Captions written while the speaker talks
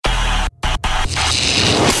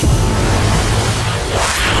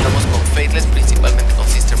Estamos con Faithless, principalmente con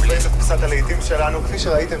Sister Bliss. קבוצת הלהיטים שלנו, כפי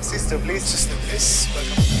שראיתם, Sister Bliss. Sister Bliss,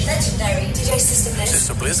 welcome. Legendary DJ Sister Bliss.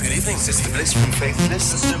 Sister Bliss, good evening. Sister Bliss from Faithless.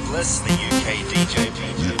 Sister Bliss, the UK DJ.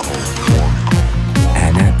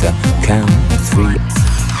 And at the count of 3,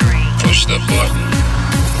 push the button.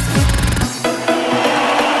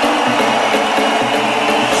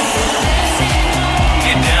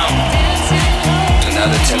 Get down. Do not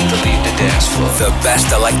attempt to leave the dance floor. The best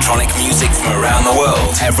electronic music from around the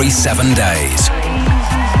world every 7 days.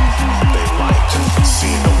 They like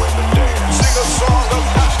seeing the women dance. Sing a song of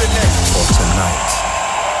happiness. For tonight,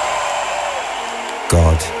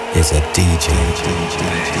 God is a DJ.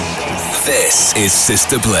 This is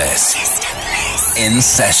Sister Bliss. In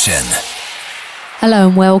session. Hello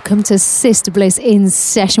and welcome to Sister Bliss in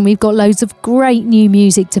Session. We've got loads of great new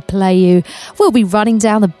music to play you. We'll be running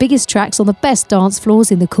down the biggest tracks on the best dance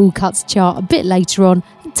floors in the Cool Cuts chart a bit later on,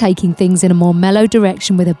 and taking things in a more mellow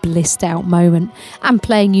direction with a blissed out moment, and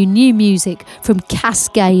playing you new music from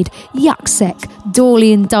Cascade, Yuksek,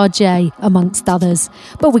 Dawley and Darjay, amongst others.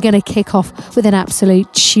 But we're going to kick off with an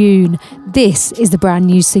absolute tune. This is the brand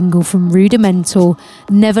new single from Rudimental,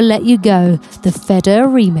 Never Let You Go, the Feder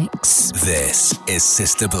remix. This is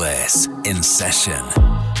Sister Bliss in Session.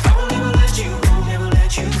 Never let you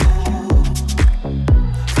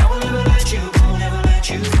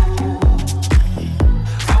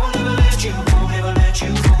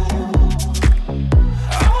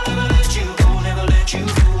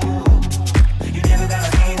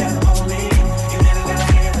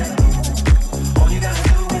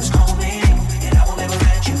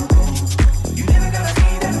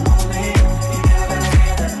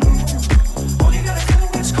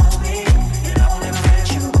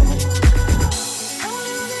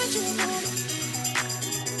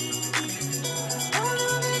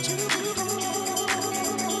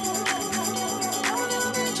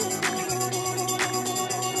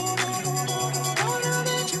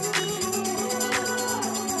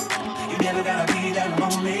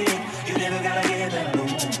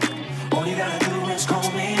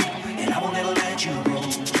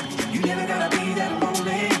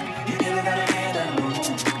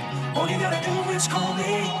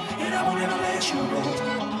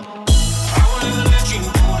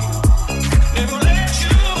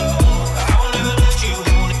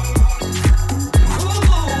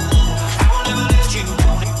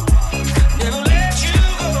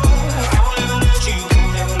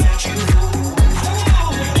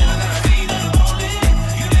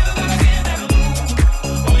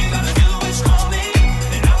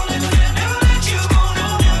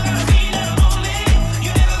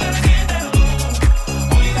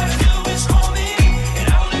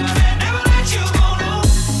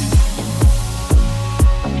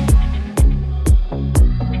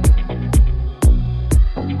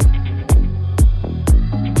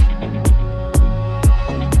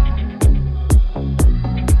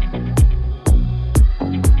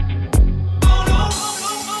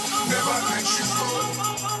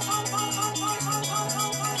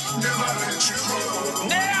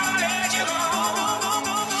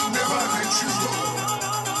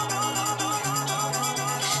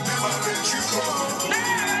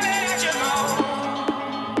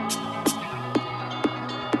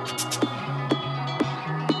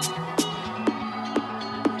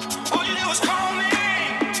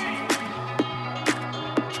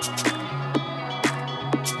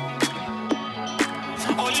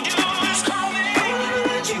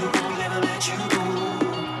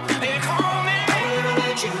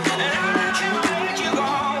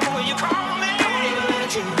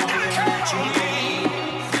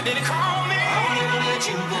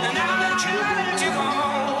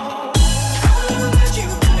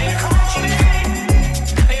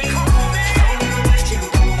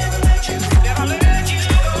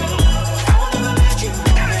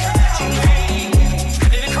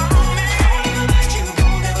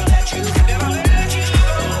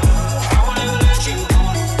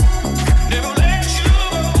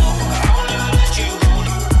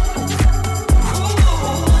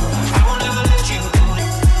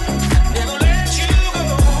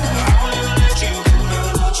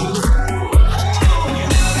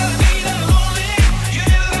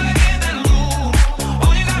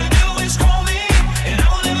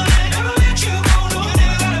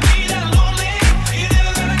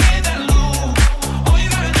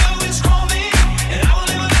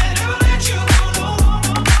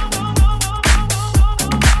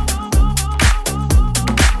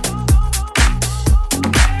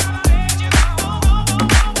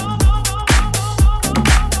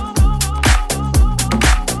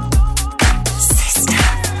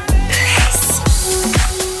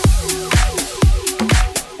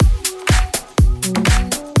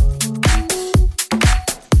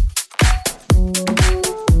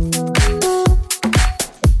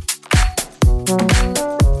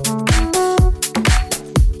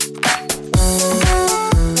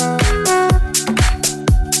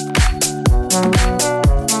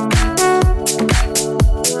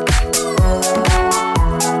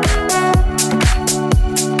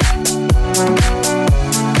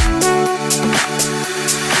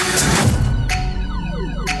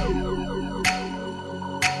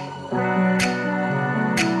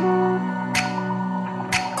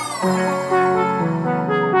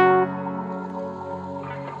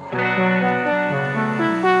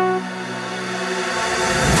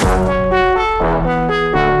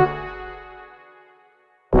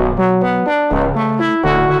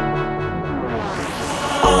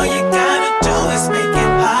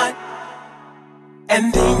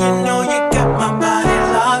And then you know you got my body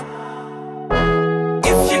locked.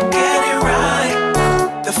 If you get it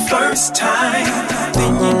right the first time,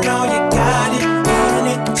 then you know you got it.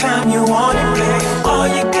 Anytime you want it, babe, all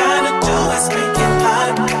you gotta do is make it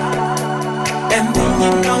hot. And then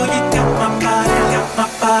you know you got my body, got my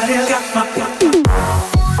body, got my body.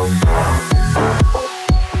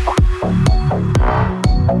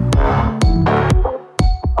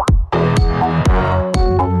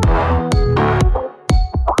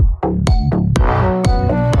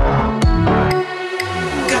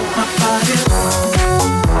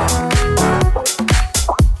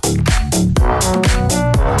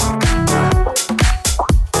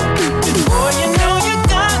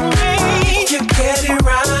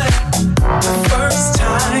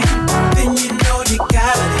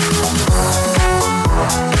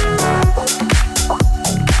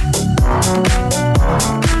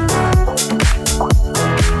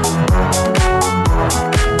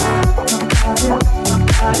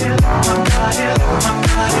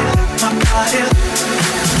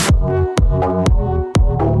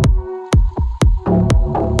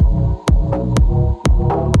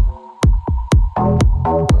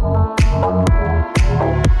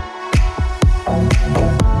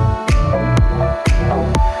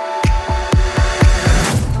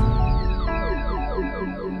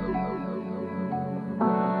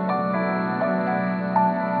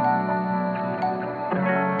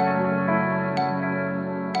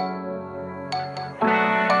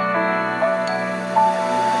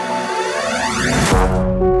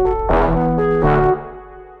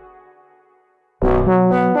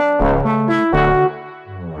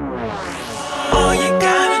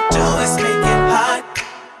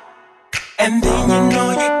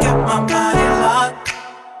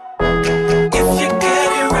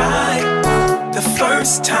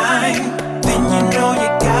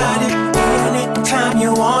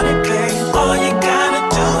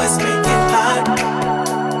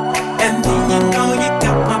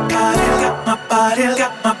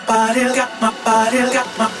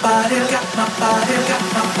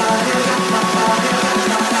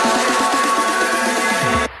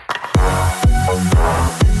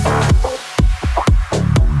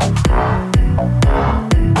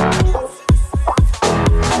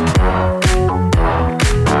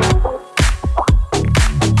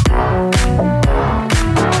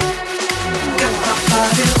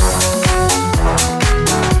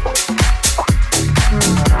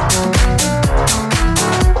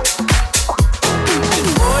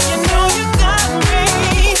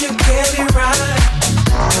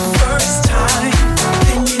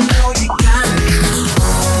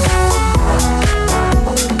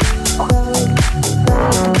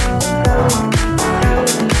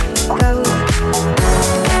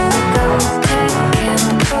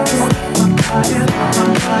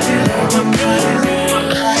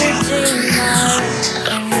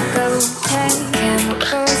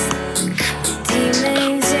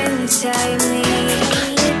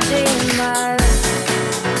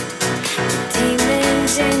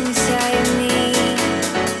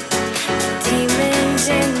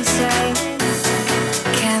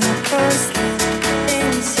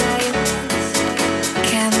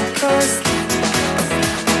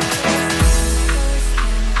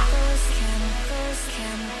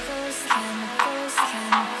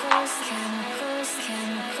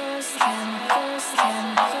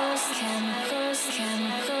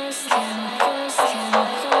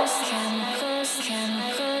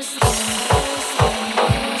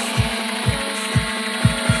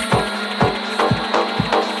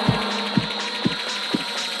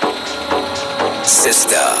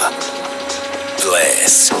 Sister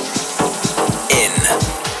Bliss in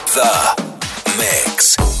the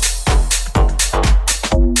mix.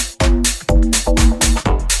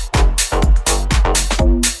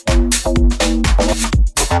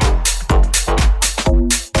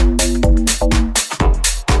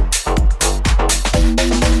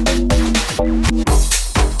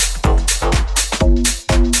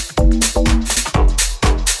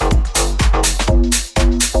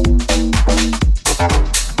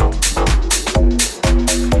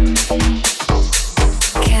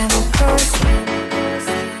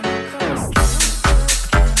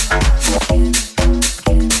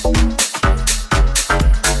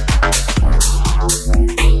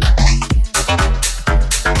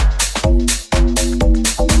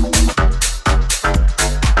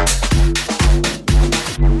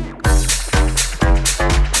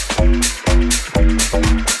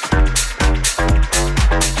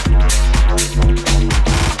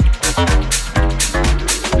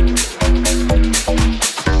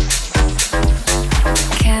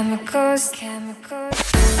 chemicals.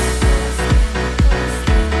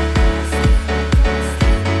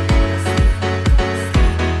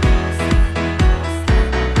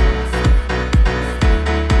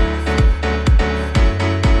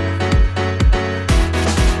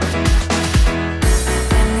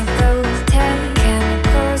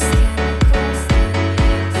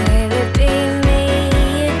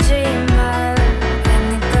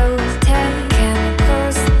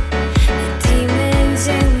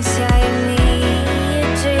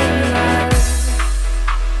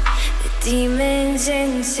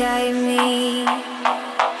 Inside me,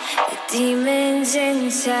 the demons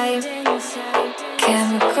inside,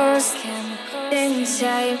 chemicals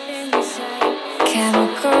inside,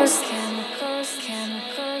 chemicals.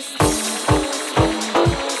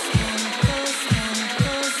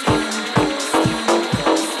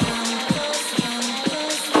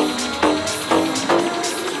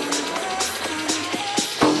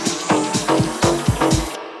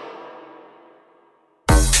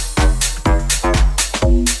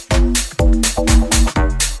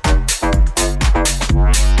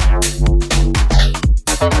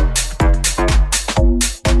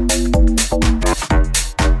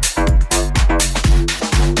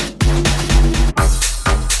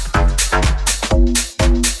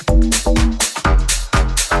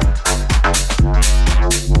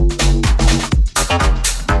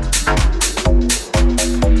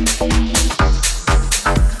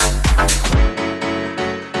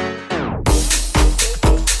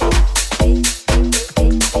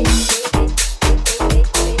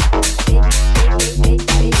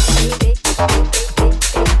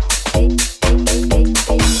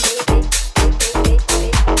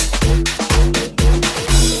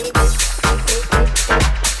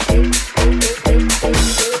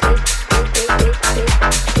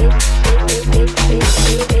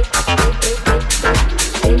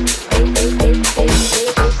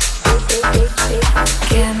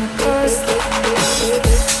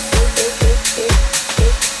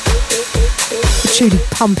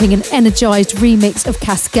 Pumping and energised remix of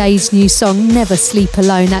Cascade's new song Never Sleep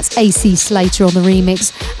Alone. That's AC Slater on the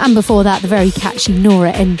remix, and before that the very catchy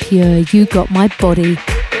Nora En Pure, You Got My Body.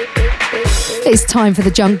 It's time for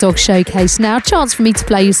the Junk Dog Showcase now. A chance for me to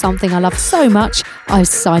play you something I love so much I've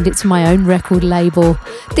signed it to my own record label.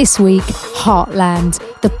 This week, Heartland,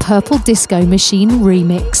 the Purple Disco Machine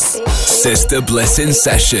remix. Sister Bliss in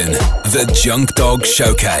session, the Junk Dog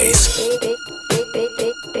Showcase.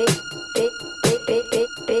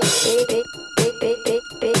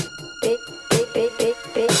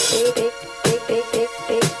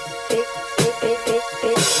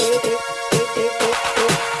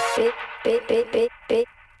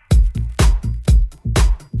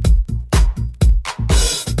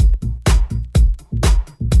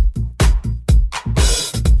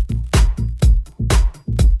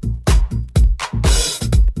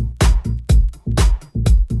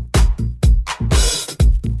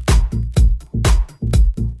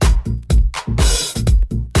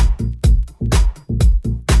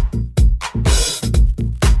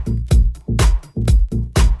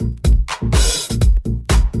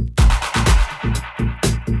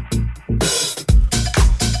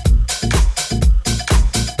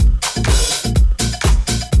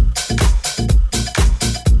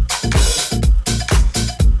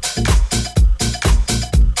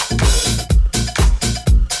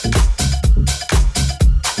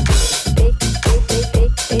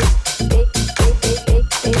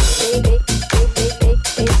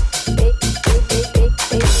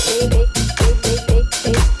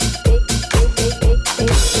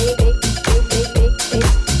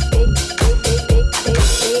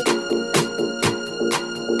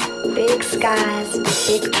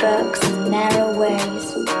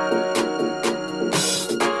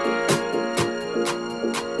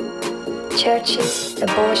 Churches,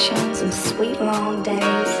 abortions, and sweet long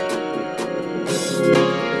days.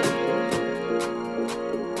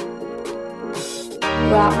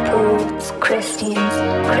 Rock pools, Christians,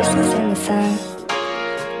 Christmas in the sun.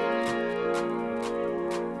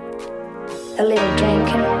 A little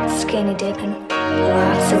drinking, skinny dipping,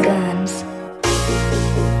 lots of guns.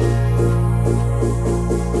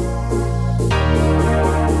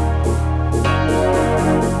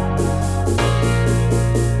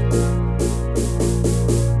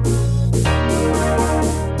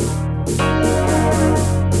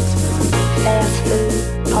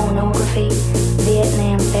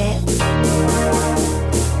 Vietnam vets,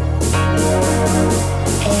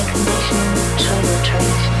 air conditioning, trailer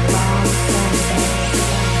trash, long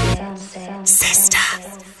sunsets. Sister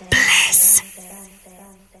Bliss.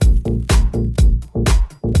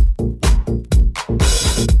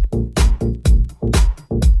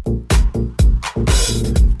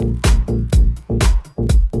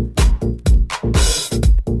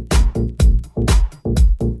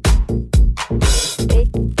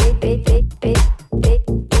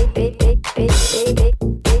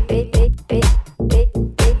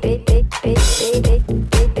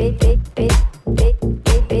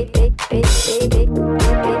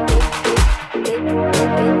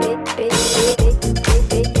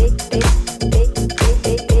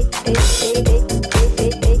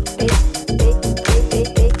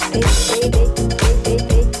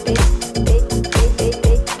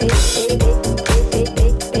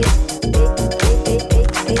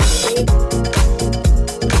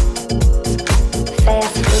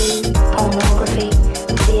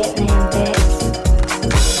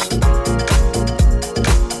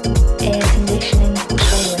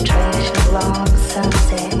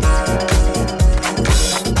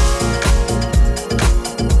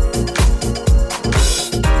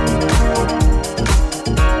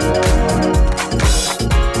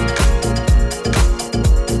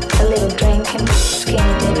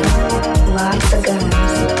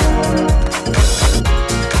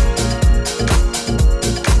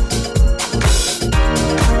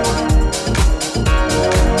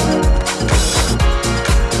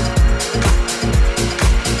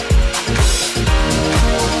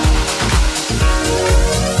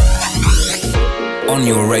 On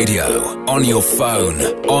your radio, on your phone,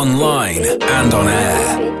 online and on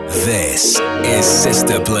air. This is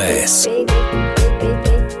Sister Bliss.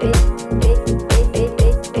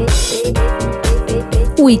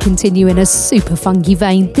 We continue in a super funky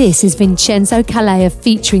vein. This is Vincenzo Calea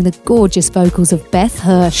featuring the gorgeous vocals of Beth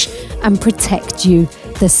Hirsch and Protect You,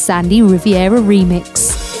 the Sandy Riviera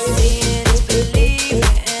remix.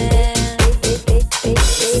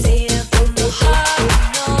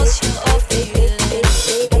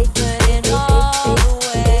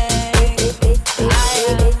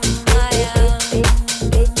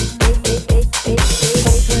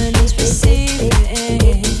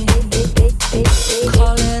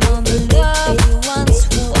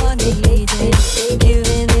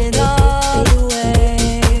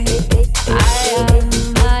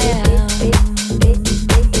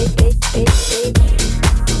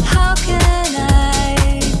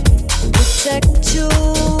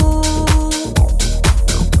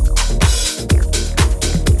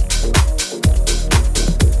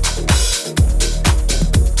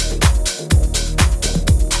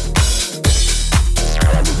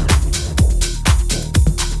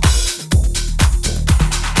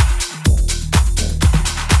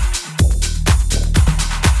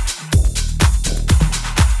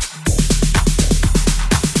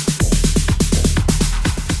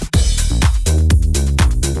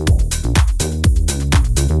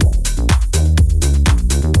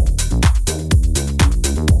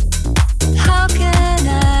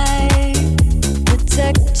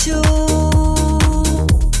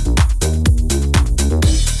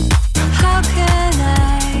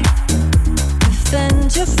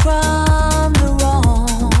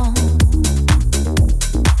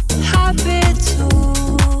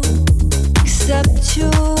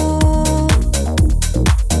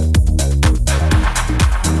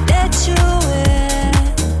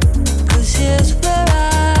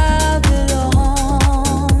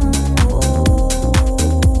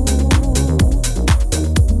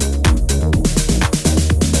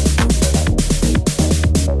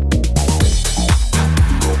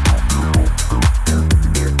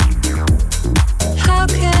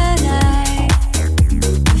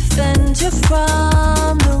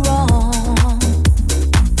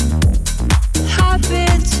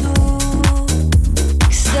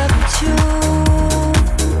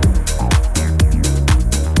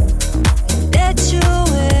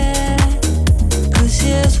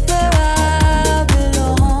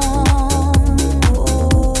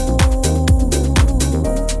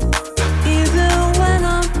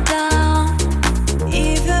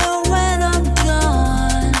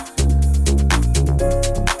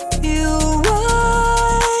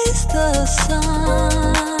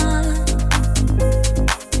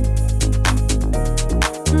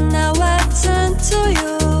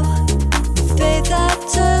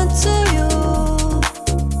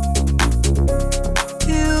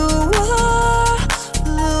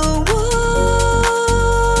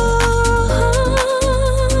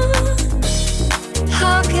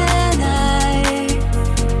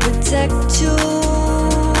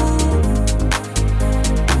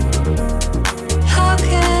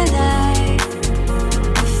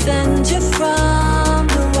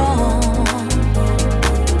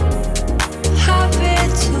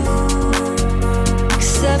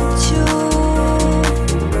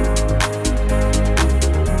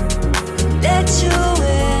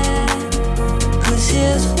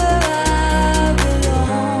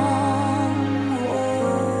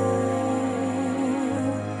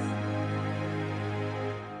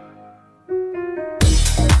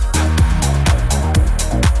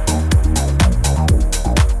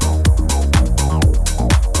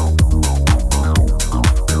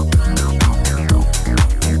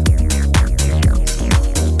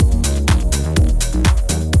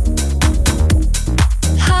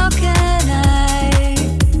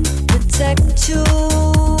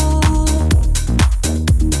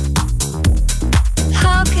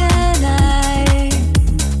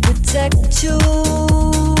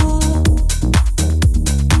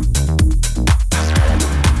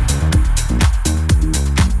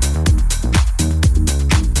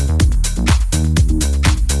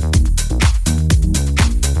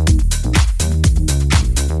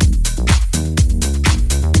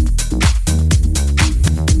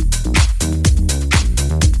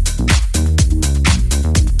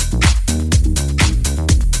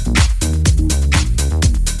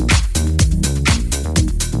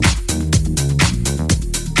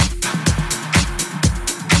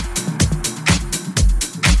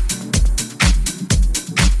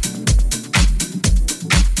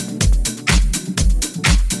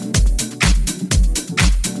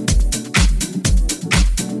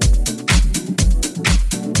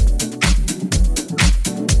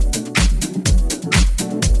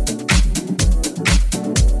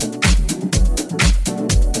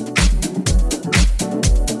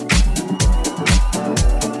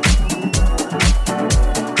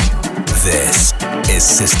 This is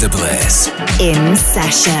Sister Bliss in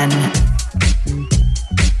session.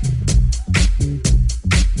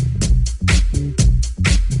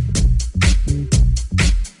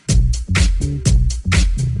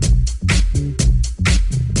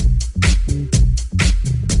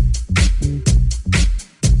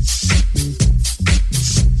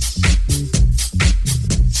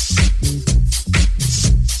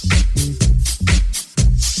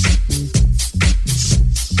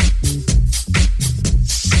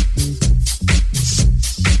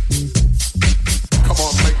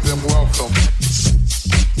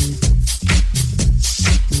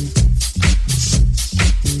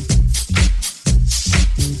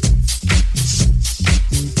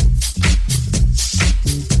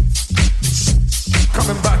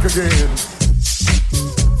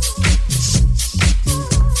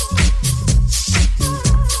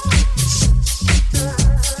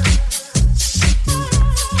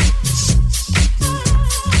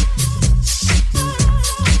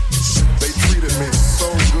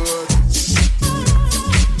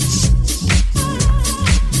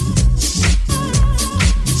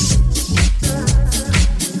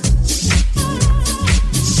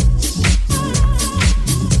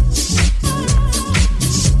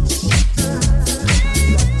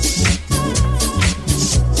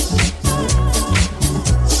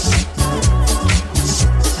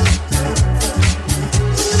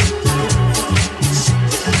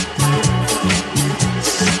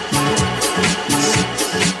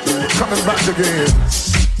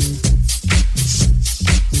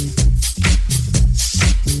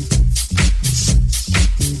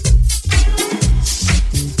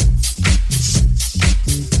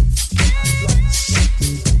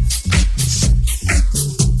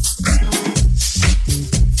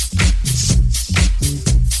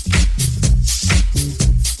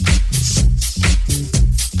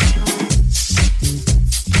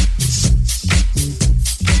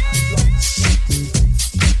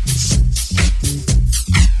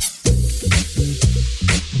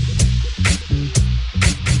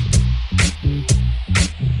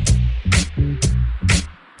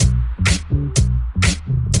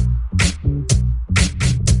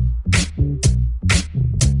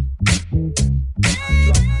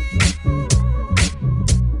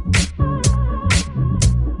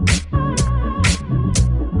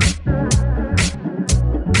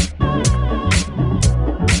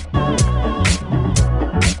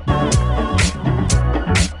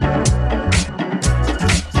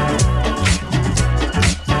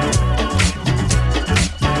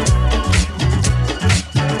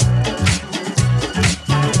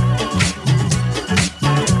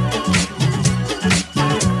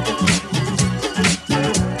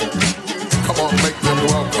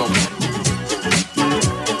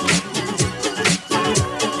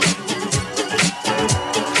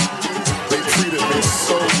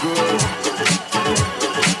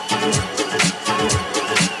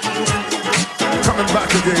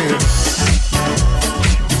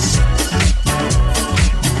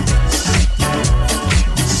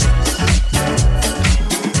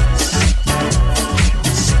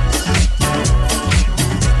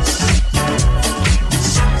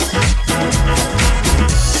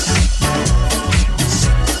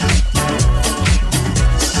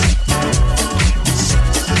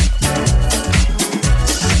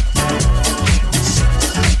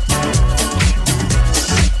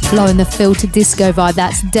 Blowing the filter disco vibe,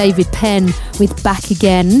 that's David Penn with Back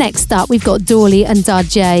Again. Next up, we've got Dawley and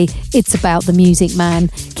Darjay. It's about the music, man.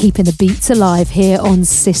 Keeping the beats alive here on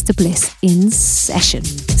Sister Bliss in Session.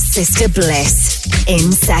 Sister Bliss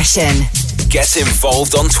in Session. Get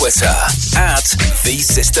involved on Twitter at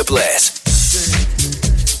 @TheSisterBliss.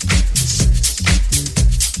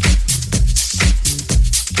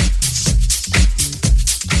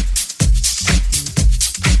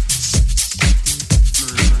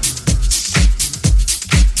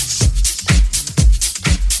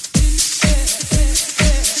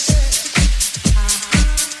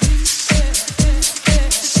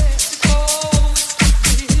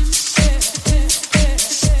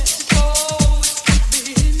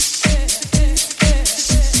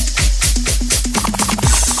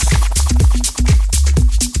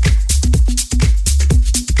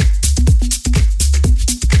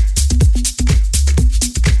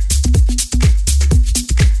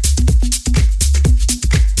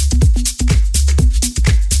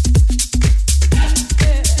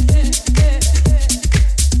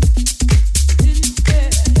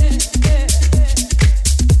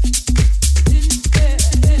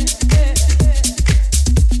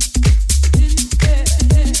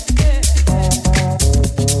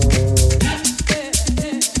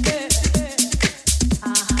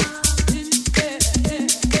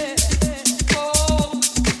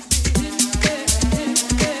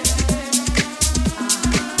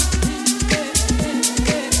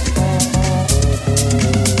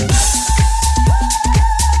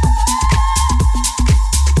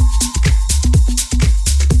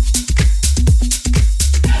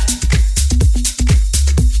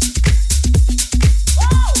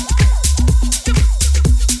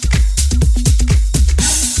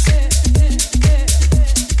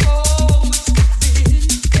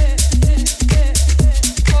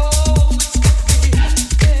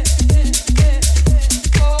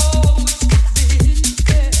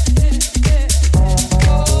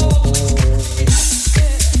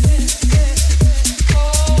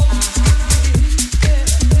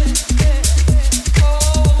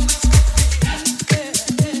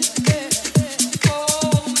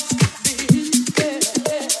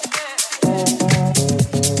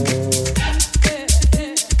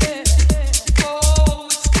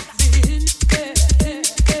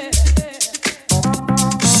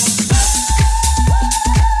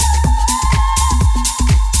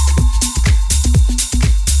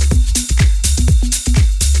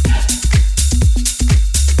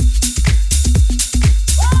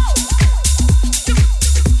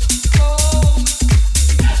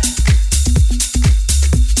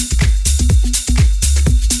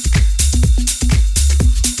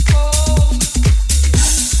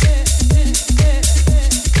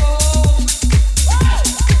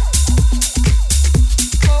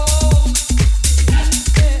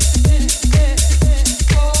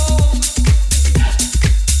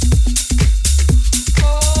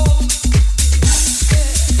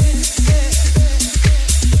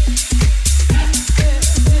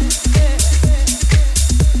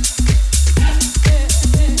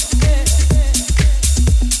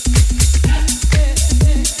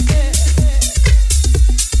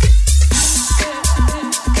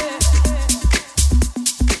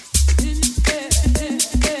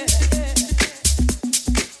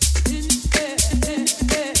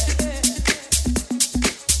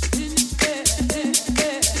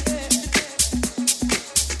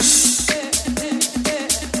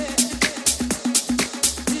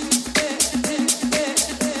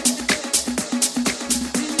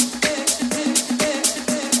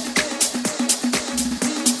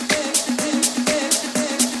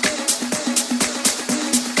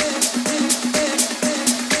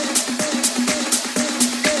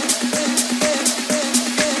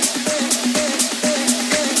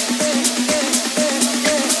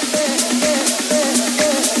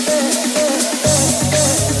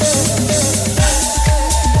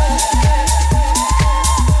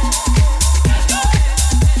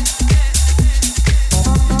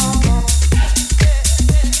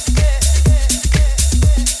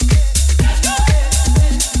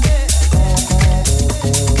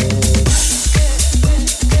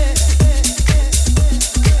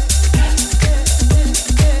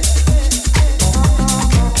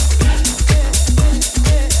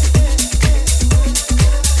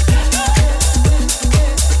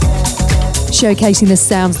 showcasing the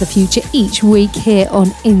sounds of the future each week here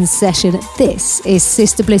on In Session. This is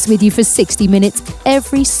Sister Bliss with you for 60 minutes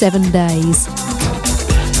every 7 days.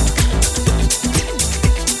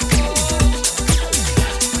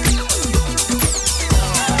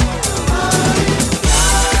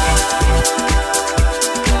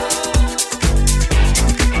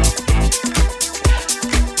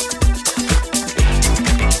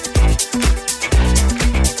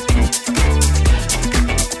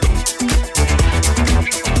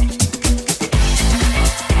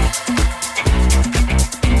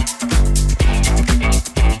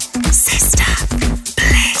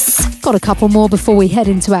 Got a couple more before we head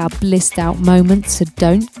into our blissed out moment, so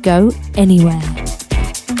don't go anywhere.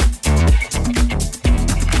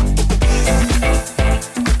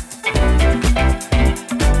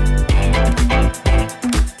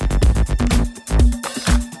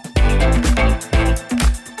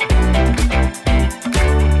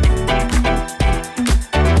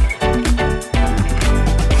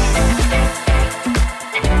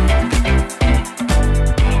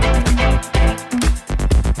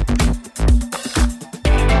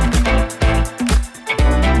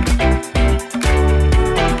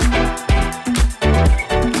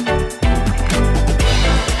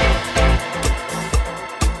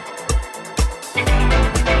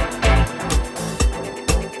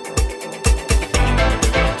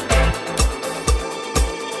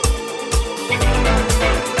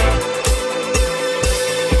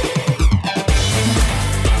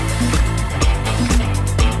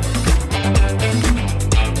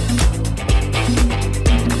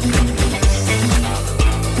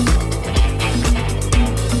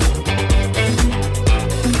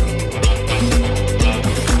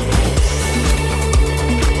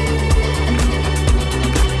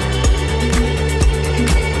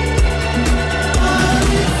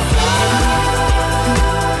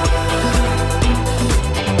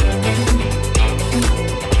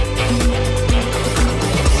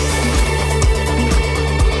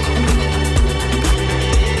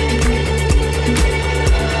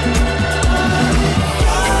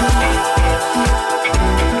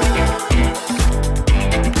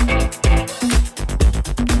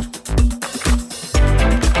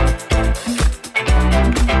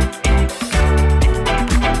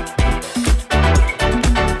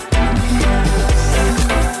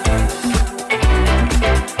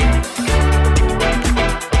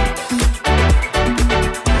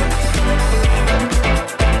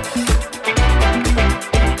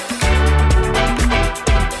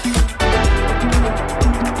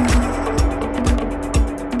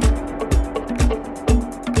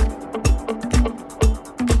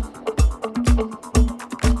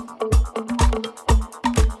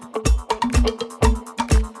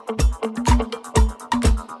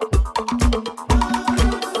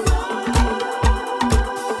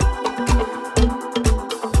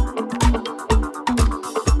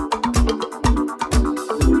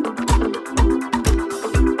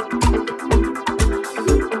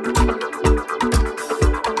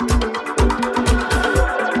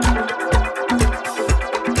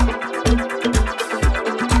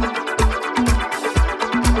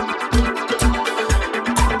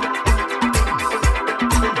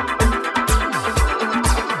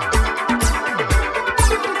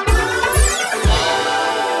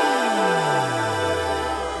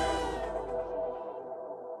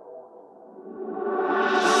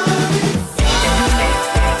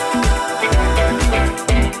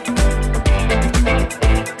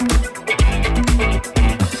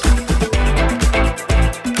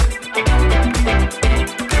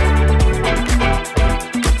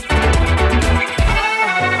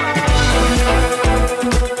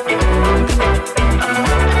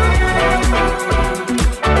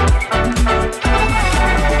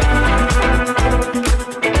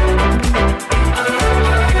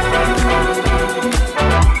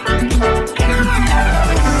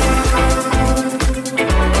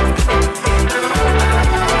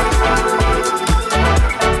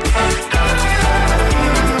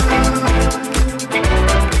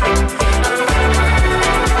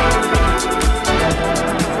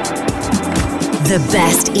 The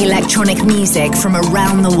best electronic music from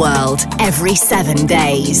around the world every 7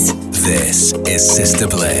 days. This is Sister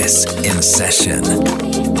Bliss in Session.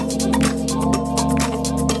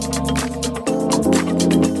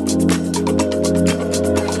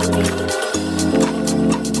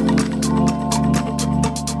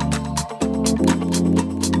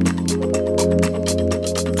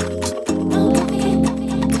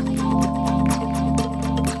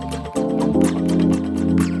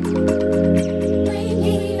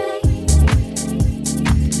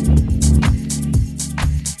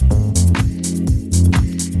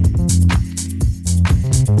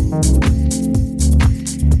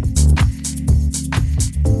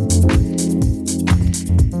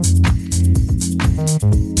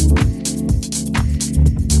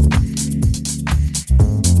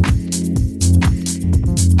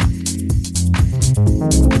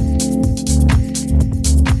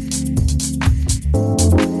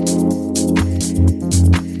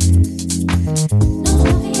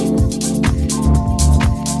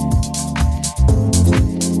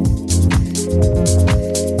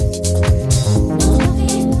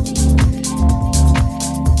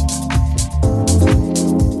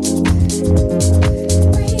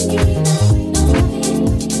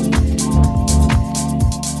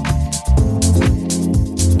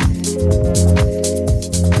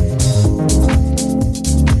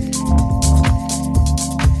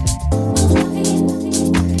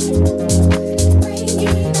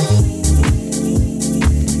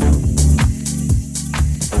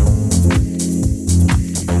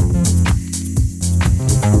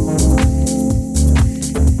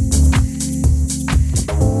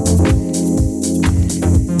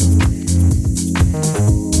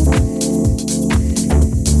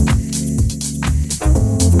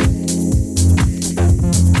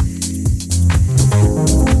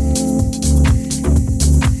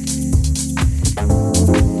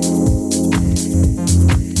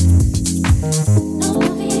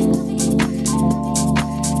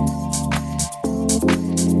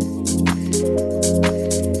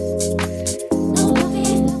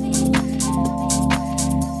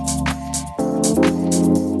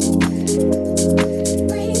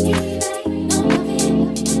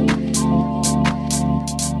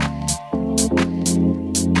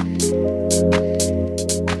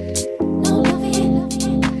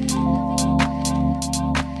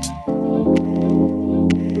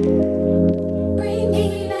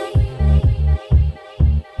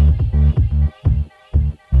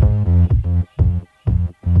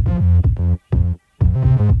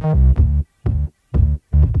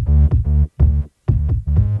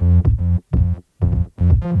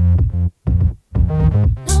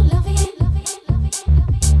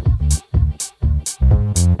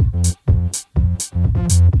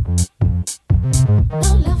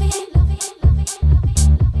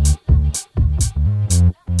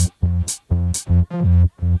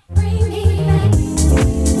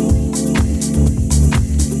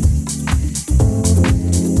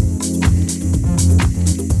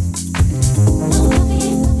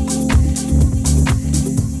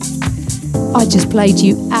 I just played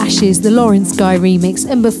you Ashes, the Lawrence Guy remix,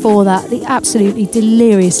 and before that, the absolutely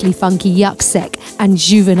deliriously funky Yucksek and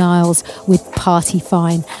Juveniles with Party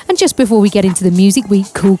Fine. And just before we get into the Music Week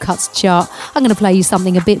Cool Cuts chart, I'm going to play you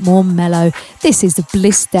something a bit more mellow. This is the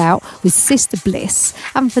Blissed Out with Sister Bliss.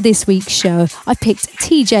 And for this week's show, I picked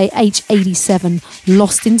TJH87,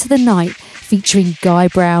 Lost Into the Night, featuring Guy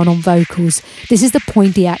Brown on vocals. This is the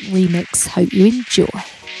Pointiac remix. Hope you enjoy.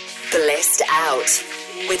 Blissed Out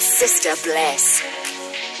with Sister Bliss.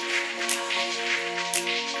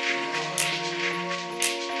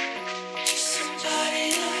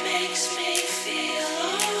 Somebody that makes me feel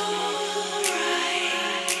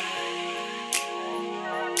alright.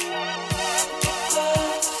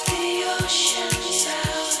 Above the oceans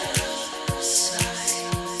out of sight.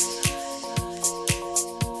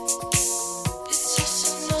 It's just a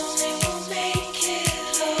moment we'll make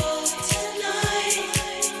it all tonight.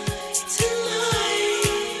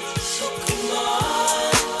 So come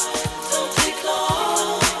on, don't take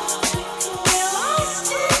long. We're lost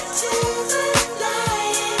into the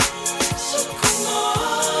night. So come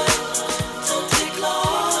on, don't take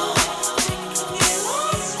long. We're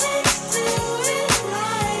lost into it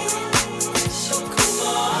right. So come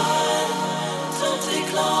on, don't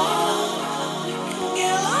take long.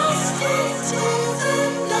 We're lost into the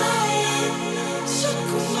night. So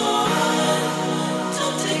come on,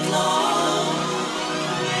 don't take long.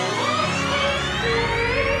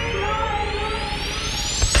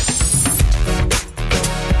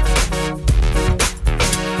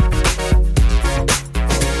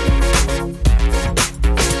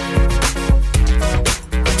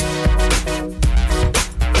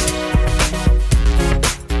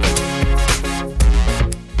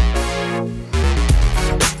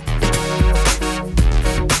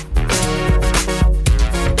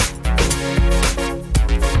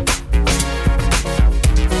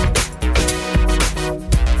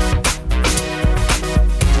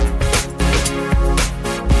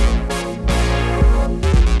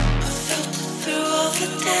 Through all the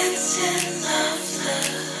dancing of the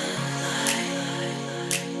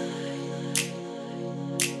light,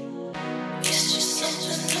 it's just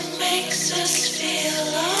something that makes us feel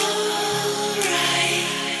alright.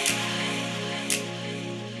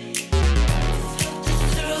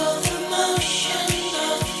 Through all the motion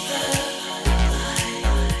of the light,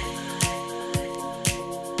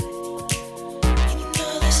 you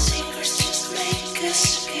know the secrets just make us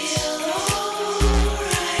feel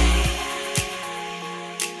alright.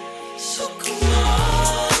 So come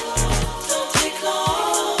on, don't take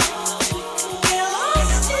long. We're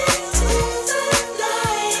lost into the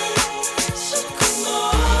night. So come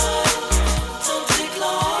on, don't take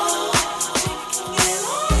long. We're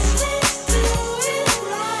lost into it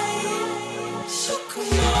right. So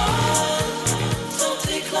come on, don't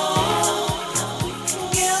take long.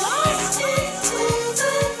 We're lost into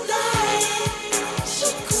the night. So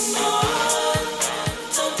come on,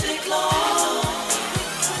 don't take long.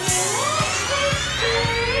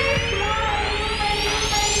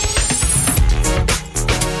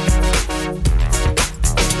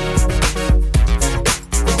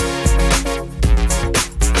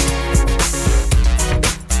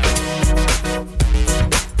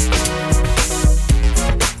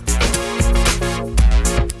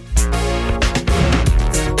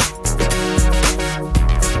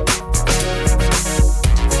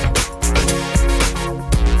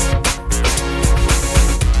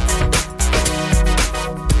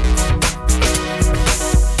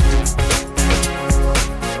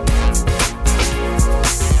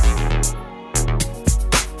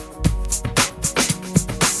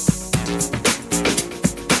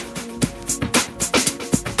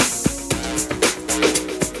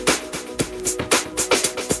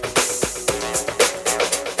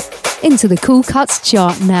 Into the Cool Cuts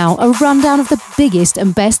chart now, a rundown of the biggest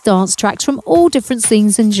and best dance tracks from all different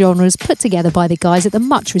scenes and genres put together by the guys at the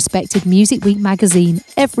much respected Music Week magazine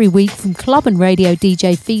every week from club and radio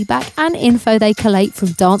DJ feedback and info they collate from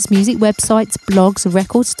dance music websites, blogs,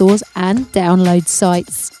 record stores and download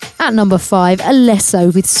sites. At number 5,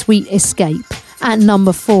 Alesso with Sweet Escape. At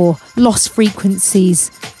number 4, Lost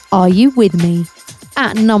Frequencies, Are You With Me?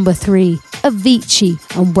 At number 3,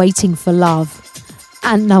 Avicii and Waiting for Love.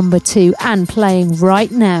 At number 2, and playing right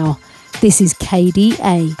now, this is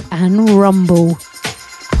KDA and Rumble.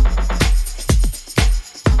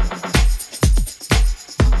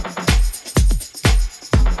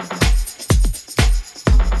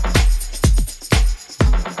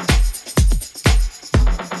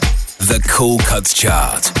 The Cool Cuts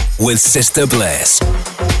chart with Sister Bliss.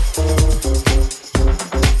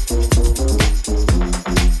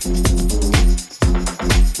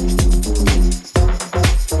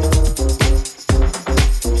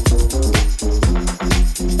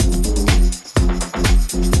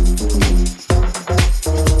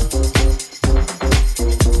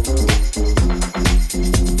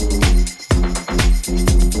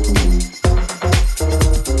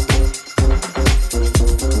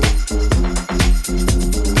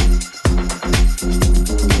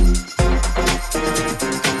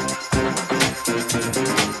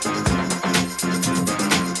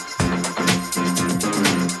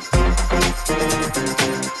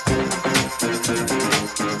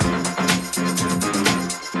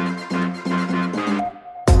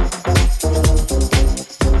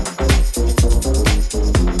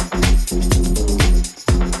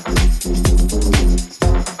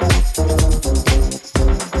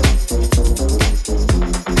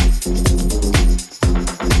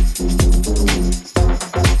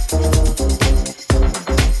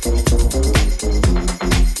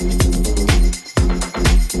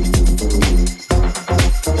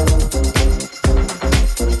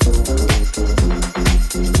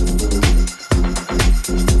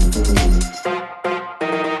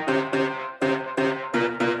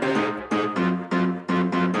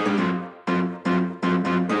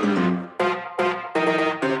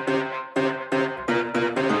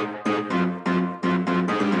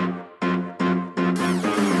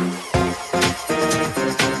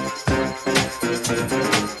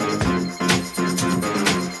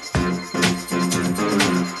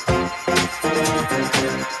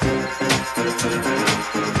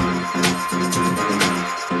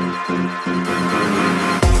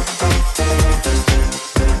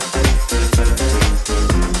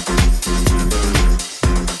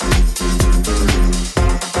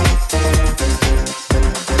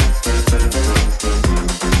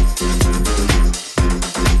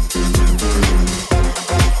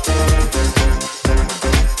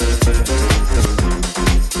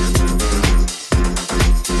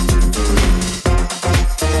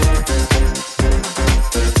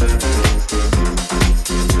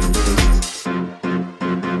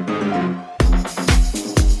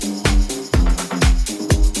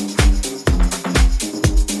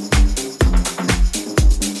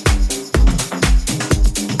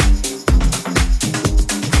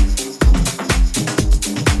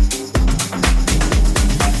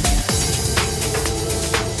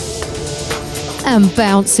 And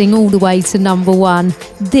bouncing all the way to number 1,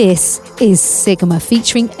 this is Sigma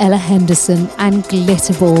featuring Ella Henderson and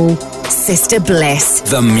Glitterball. Sister Bliss.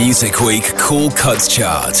 The Music Week Cool Cuts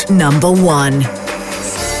Chart. Number 1.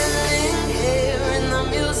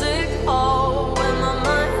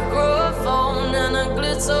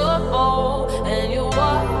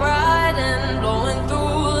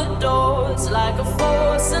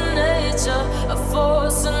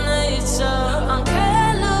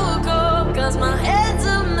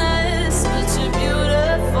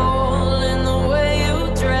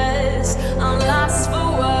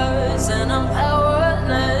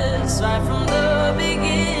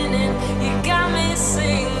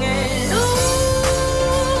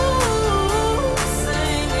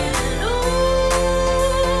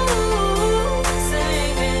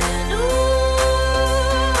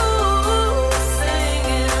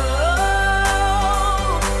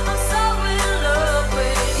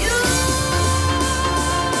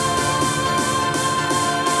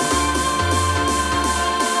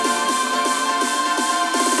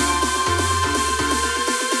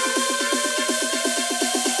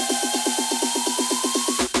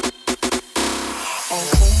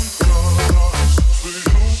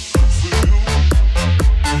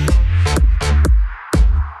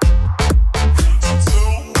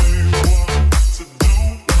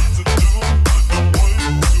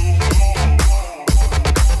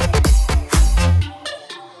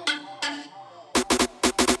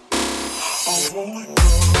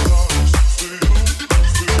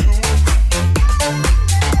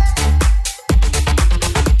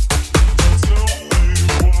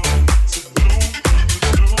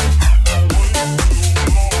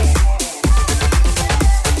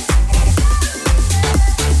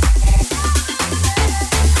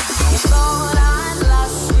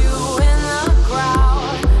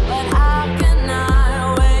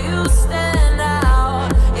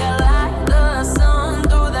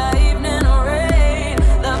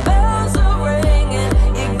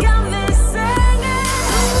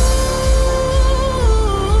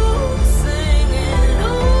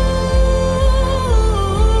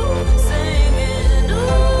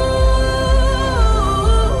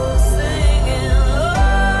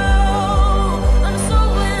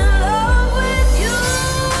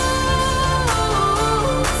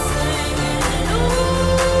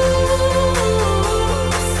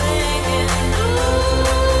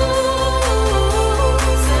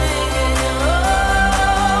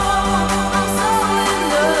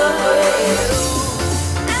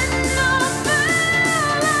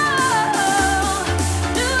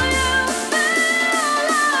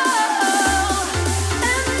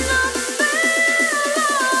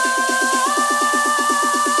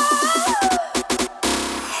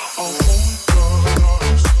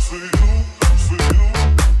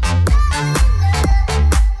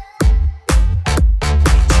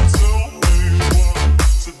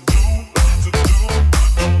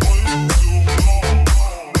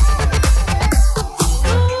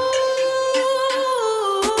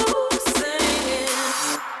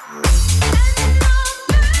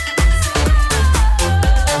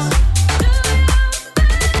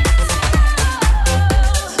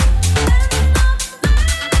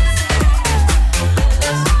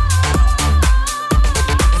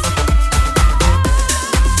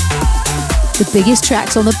 The biggest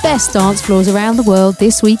tracks on the best dance floors around the world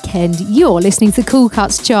this weekend. You're listening to the Cool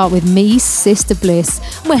Cuts chart with me, Sister Bliss.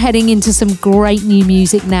 We're heading into some great new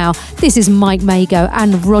music now. This is Mike Mago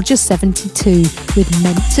and Roger72 with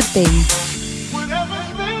Meant to Be.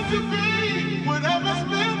 Whatever's meant to be, whatever's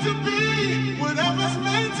meant to be, whatever's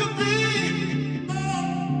meant to be.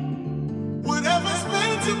 Whatever's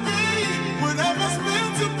meant to be, whatever's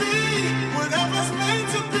meant to be, whatever's meant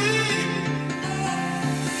to be.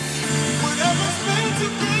 Whatever's meant to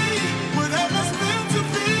be, whatever's meant to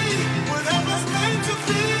be, whatever's meant to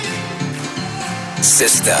be.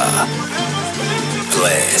 Sister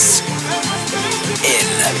Bliss in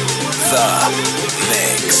the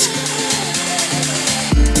mix.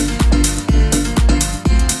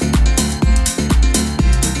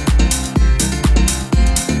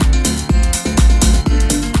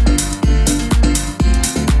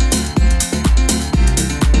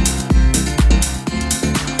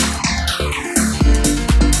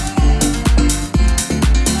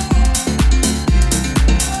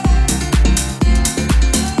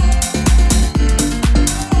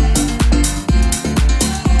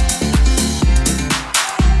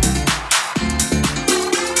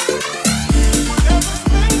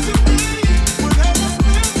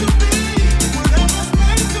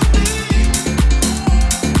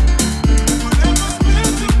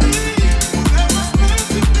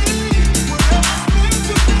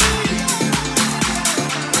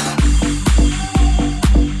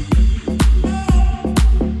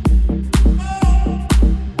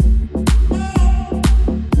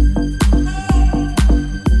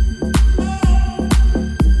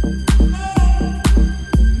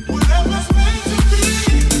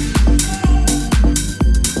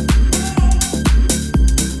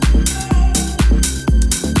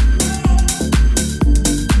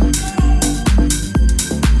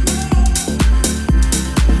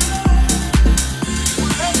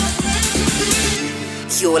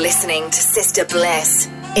 You're listening to Sister Bliss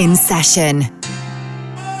in session.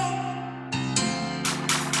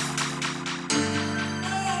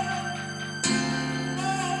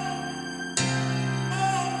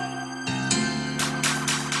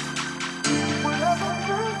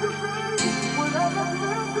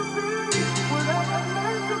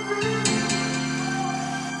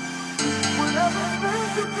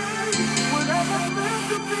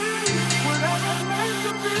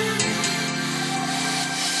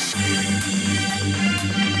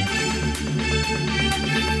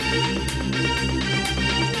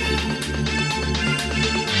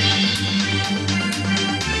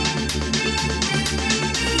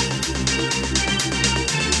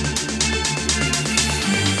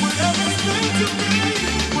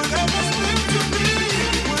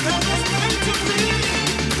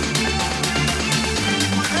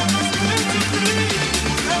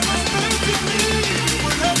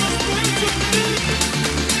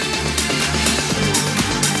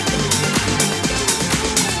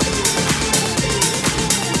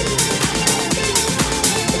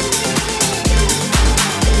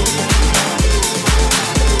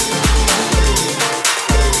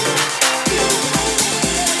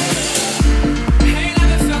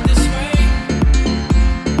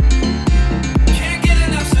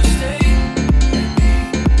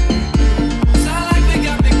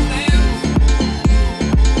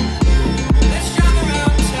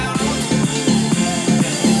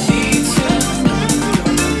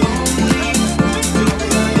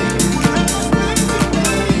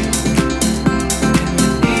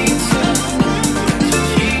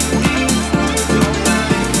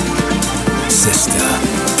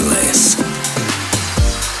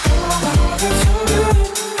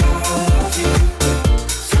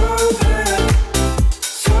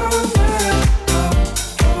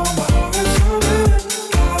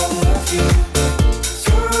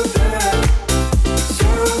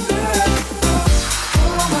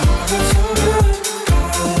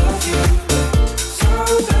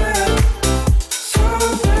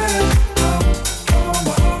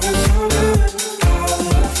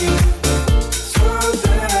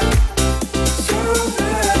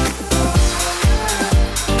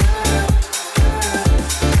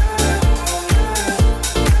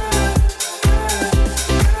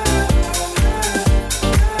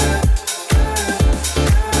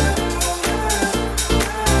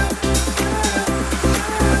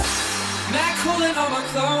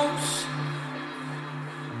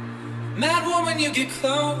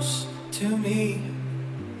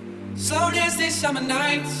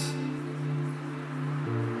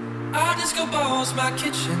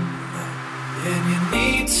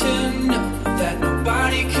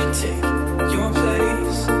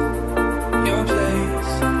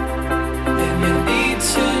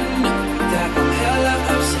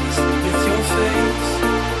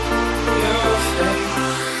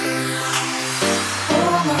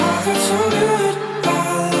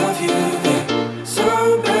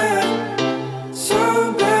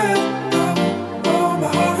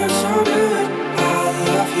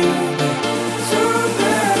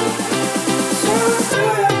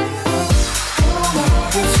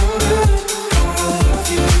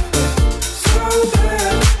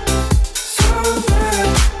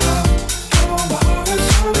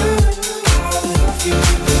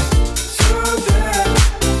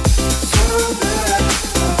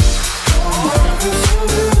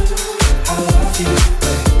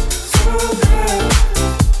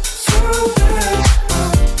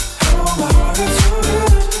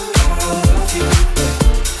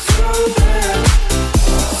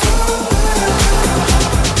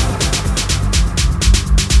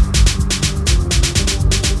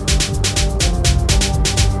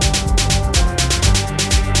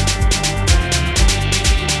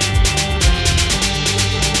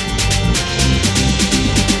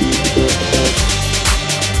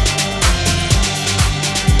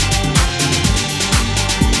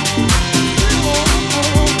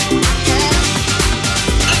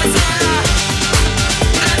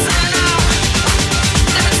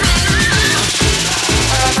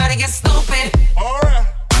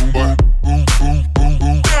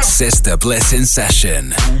 Sister Bliss in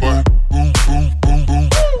session.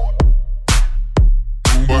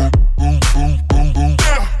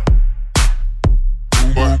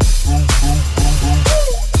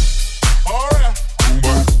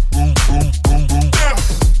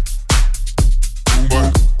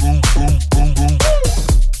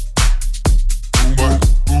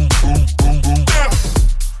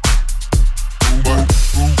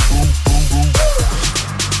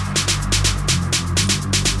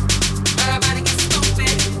 Everybody get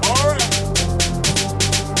stupid.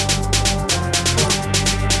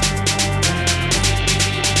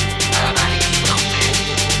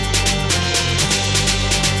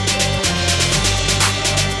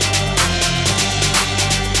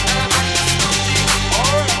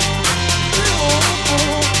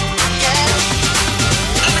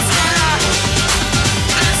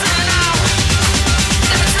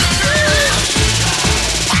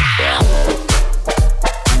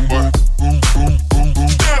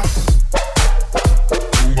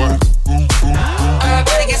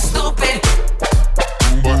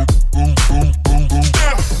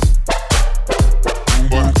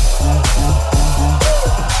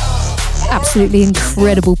 absolutely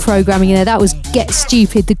incredible programming there. That was Get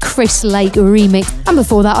Stupid, the Chris Lake remix. And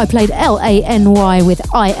before that, I played LANY with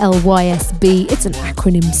ILYSB. It's an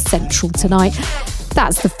acronym central tonight.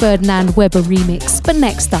 That's the Ferdinand Weber remix. But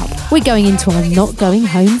next up, we're going into our Not Going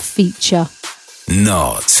Home feature.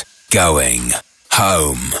 Not Going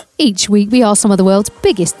Home. Each week, we ask some of the world's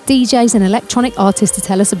biggest DJs and electronic artists to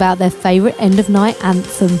tell us about their favourite end-of-night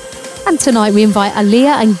anthem. And tonight, we invite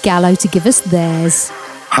Aaliyah and Gallo to give us theirs.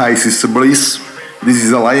 Hi, Sister Bliss. This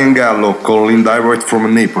is Aaliyah and Gallo calling direct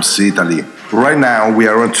from Naples, Italy. Right now, we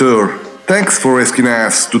are on tour. Thanks for asking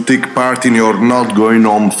us to take part in your Not Going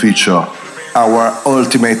Home feature. Our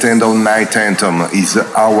ultimate end-of-night anthem is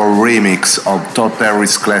our remix of Todd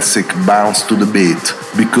Terry's classic Bounce to the Beat,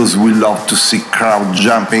 because we love to see crowd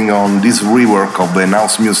jumping on this rework of the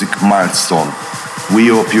house music milestone. We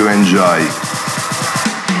hope you enjoy.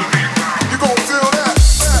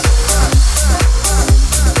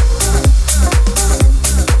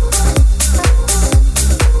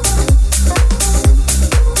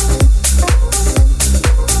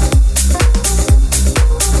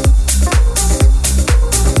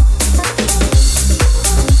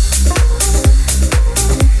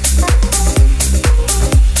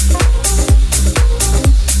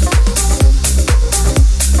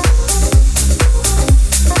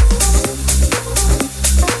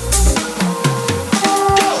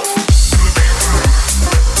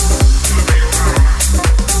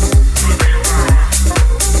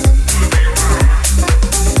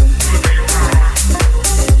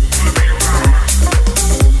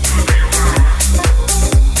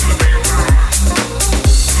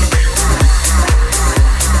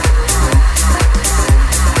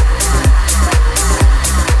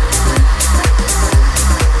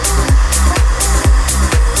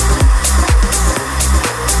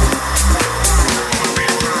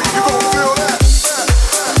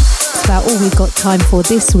 Time for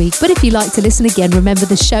this week, but if you like to listen again, remember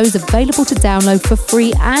the show's available to download for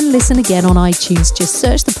free and listen again on iTunes. Just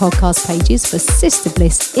search the podcast pages for Sister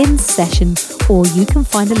Bliss in Session, or you can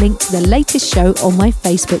find a link to the latest show on my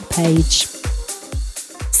Facebook page.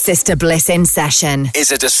 Sister Bliss in Session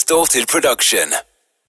is a Distorted production.